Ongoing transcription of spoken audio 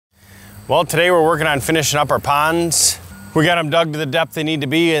Well, today we're working on finishing up our ponds. We got them dug to the depth they need to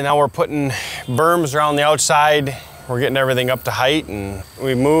be, and now we're putting berms around the outside. We're getting everything up to height, and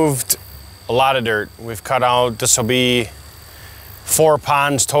we moved a lot of dirt. We've cut out, this will be 4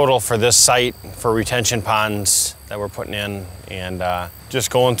 ponds total for this site, for retention ponds that we're putting in, and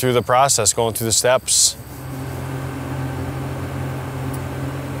just going through the process, going through the steps.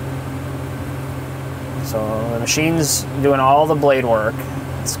 So the machine's doing all the blade work.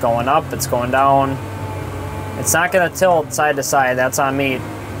 It's going up, it's going down. It's not gonna tilt side to side, that's on me.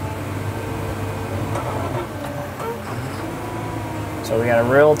 So we got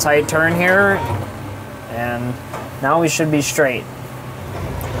a real tight turn here, and now we should be straight.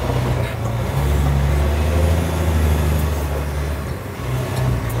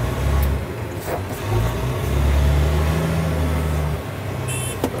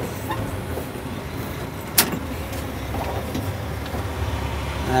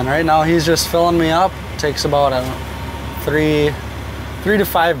 And right now he's just filling me up. Takes about 3 to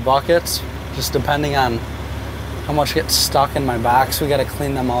 5 buckets, just depending on how much gets stuck in my box. We got to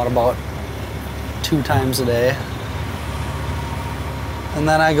clean them out about 2 times a day. And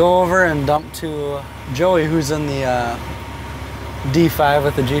then I go over and dump to Joey, who's in the D5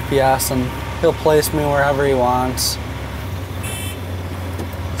 with the GPS, and he'll place me wherever he wants.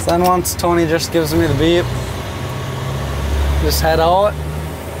 So then once Tony just gives me the beep, just head out.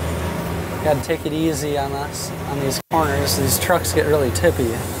 Got to take it easy on us, on these corners. These trucks get really tippy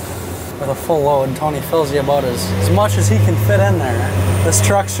with a full load. Tony fills you about as much as he can fit in there. This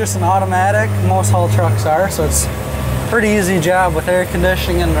truck's just an automatic. Most haul trucks are, so it's a pretty easy job with air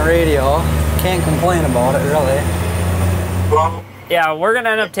conditioning and the radio. Can't complain about it, really. Yeah, we're gonna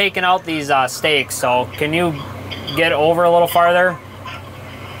end up taking out these stakes, so can you get over a little farther?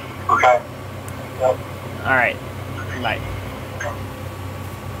 Okay. Yep. All right, bye.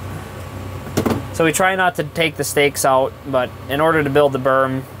 So we try not to take the stakes out, but in order to build the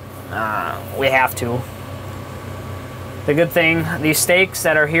berm, we have to. The good thing, these stakes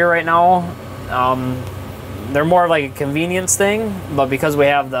that are here right now, they're more like a convenience thing, but because we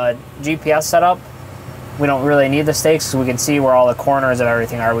have the GPS set up, we don't really need the stakes, so we can see where all the corners and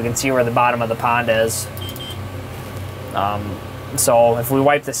everything are. We can see where the bottom of the pond is. So if we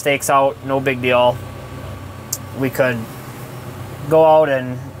wipe the stakes out, no big deal. We could go out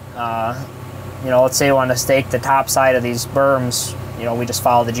and you know, let's say we want to stake the top side of these berms, you know, we just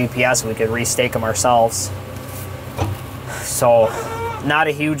follow the GPS and we could restake them ourselves. So, not a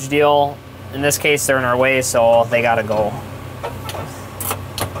huge deal. In this case, they're in our way, so they gotta go.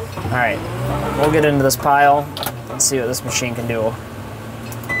 Alright, we'll get into this pile and see what this machine can do.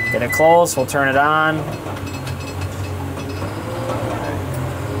 Get it close, we'll turn it on.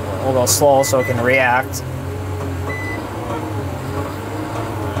 We'll go slow so it can react.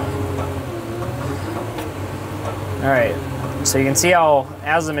 Alright, so you can see how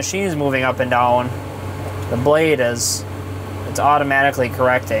as the machine is moving up and down, the blade it's automatically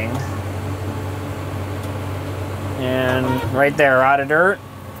correcting. And right there, out of dirt,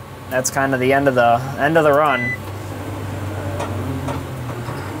 that's kind of the end of the run.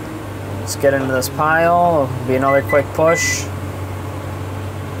 Let's get into this pile, it'll be another quick push.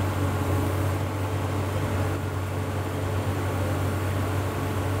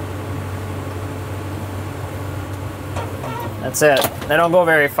 That's it. They don't go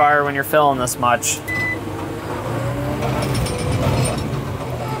very far when you're filling this much.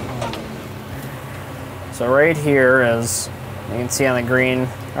 So right here is, you can see on the green,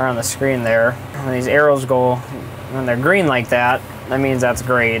 or on the screen there, when these arrows go, when they're green like that, that means that's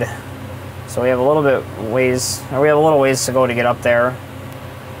grade. So we have a little ways to go to get up there.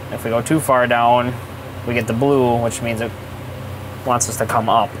 If we go too far down, we get the blue, which means it wants us to come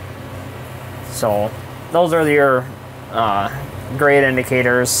up. So those are your grade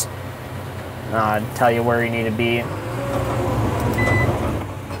indicators, tell you where you need to be.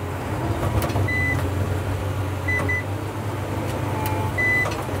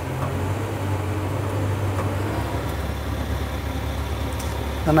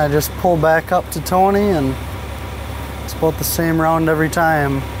 Then I just pull back up to Tony, and it's about the same round every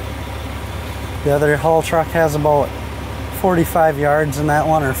time. The other haul truck has about 45 yards in that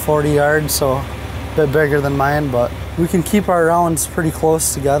one, or 40 yards, so a bit bigger than mine, but we can keep our rounds pretty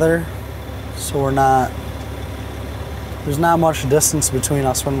close together, so there's not much distance between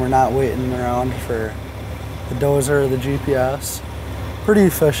us when we're not waiting around for the dozer or the GPS. Pretty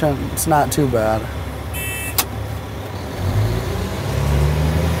efficient, it's not too bad.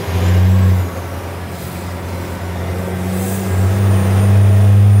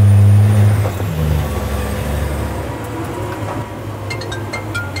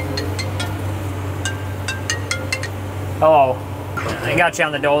 Hello. I got you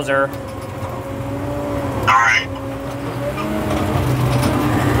on the dozer. Alright.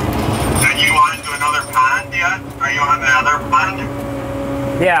 And you on to another pond yet? Are you on the other pond?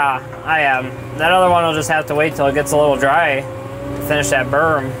 Yeah, I am. That other one will just have to wait till it gets a little dry to finish that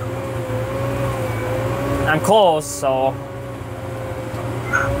berm. I'm close, so.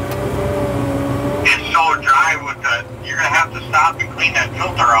 It's so dry with the, you're gonna have to stop and clean that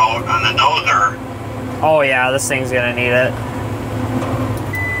filter out on the dozer. Oh yeah, this thing's gonna need it.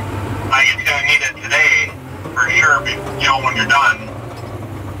 Like it's gonna need it today, for sure, you know, when you're done.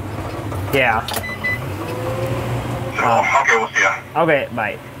 Yeah. So, okay, we'll see ya. Okay,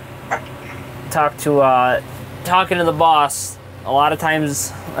 bye. Talking to the boss a lot of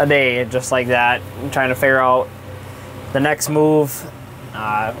times a day, just like that. I'm trying to figure out the next move,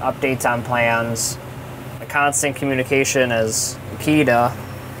 updates on plans. The constant communication is key to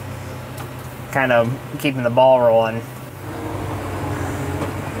kind of keeping the ball rolling.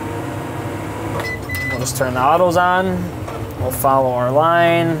 We'll just turn the autos on. We'll follow our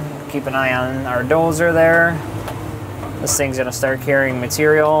line. Keep an eye on our dozer there. This thing's gonna start carrying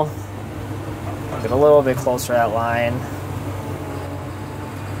material. Get a little bit closer to that line.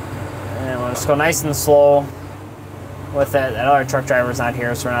 And we'll just go nice and slow with it. That other truck driver's not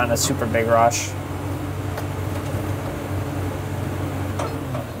here, so we're not in a super big rush.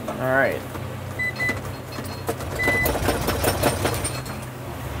 All right.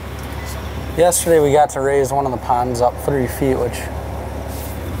 Yesterday we got to raise one of the ponds up 3 feet,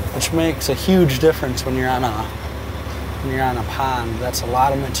 which makes a huge difference when you're on a pond. That's a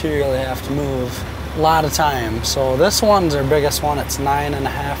lot of material you have to move a lot of time. So this one's our biggest one. It's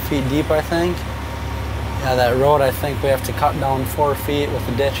 9.5 feet deep, I think. Yeah, that road, I think we have to cut down 4 feet with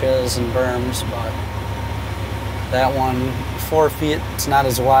the ditches and berms, but that one, 4 feet, it's not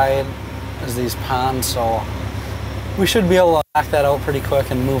as wide as these ponds, so we should be able to knock that out pretty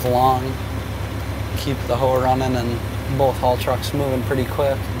quick and move along. Keep the hoe running and both haul trucks moving pretty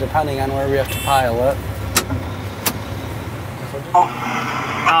quick, depending on where we have to pile it.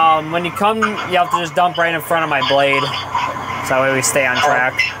 When you come, you have to just dump right in front of my blade, so that way we stay on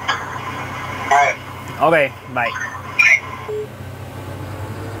track. Alright. Okay, bye.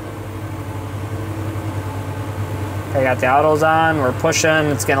 Okay, got the autos on, we're pushing,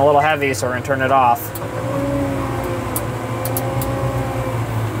 it's getting a little heavy, so we're gonna turn it off.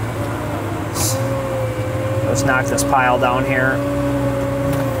 Let's knock this pile down here.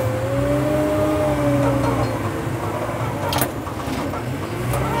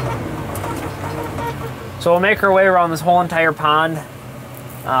 So we'll make our way around this whole entire pond.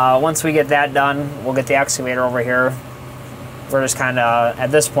 Once we get that done, we'll get the excavator over here. We're just kind of, at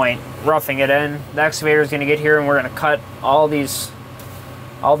this point, roughing it in. The excavator is going to get here and we're going to cut all these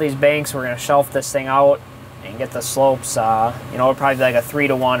banks. We're going to shelf this thing out and get the slopes, you know, it'll probably be like a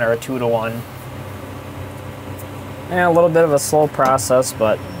 3-to-1 or a 2-to-1. Yeah, a little bit of a slow process,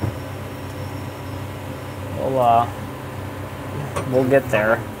 but we'll get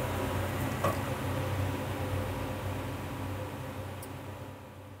there.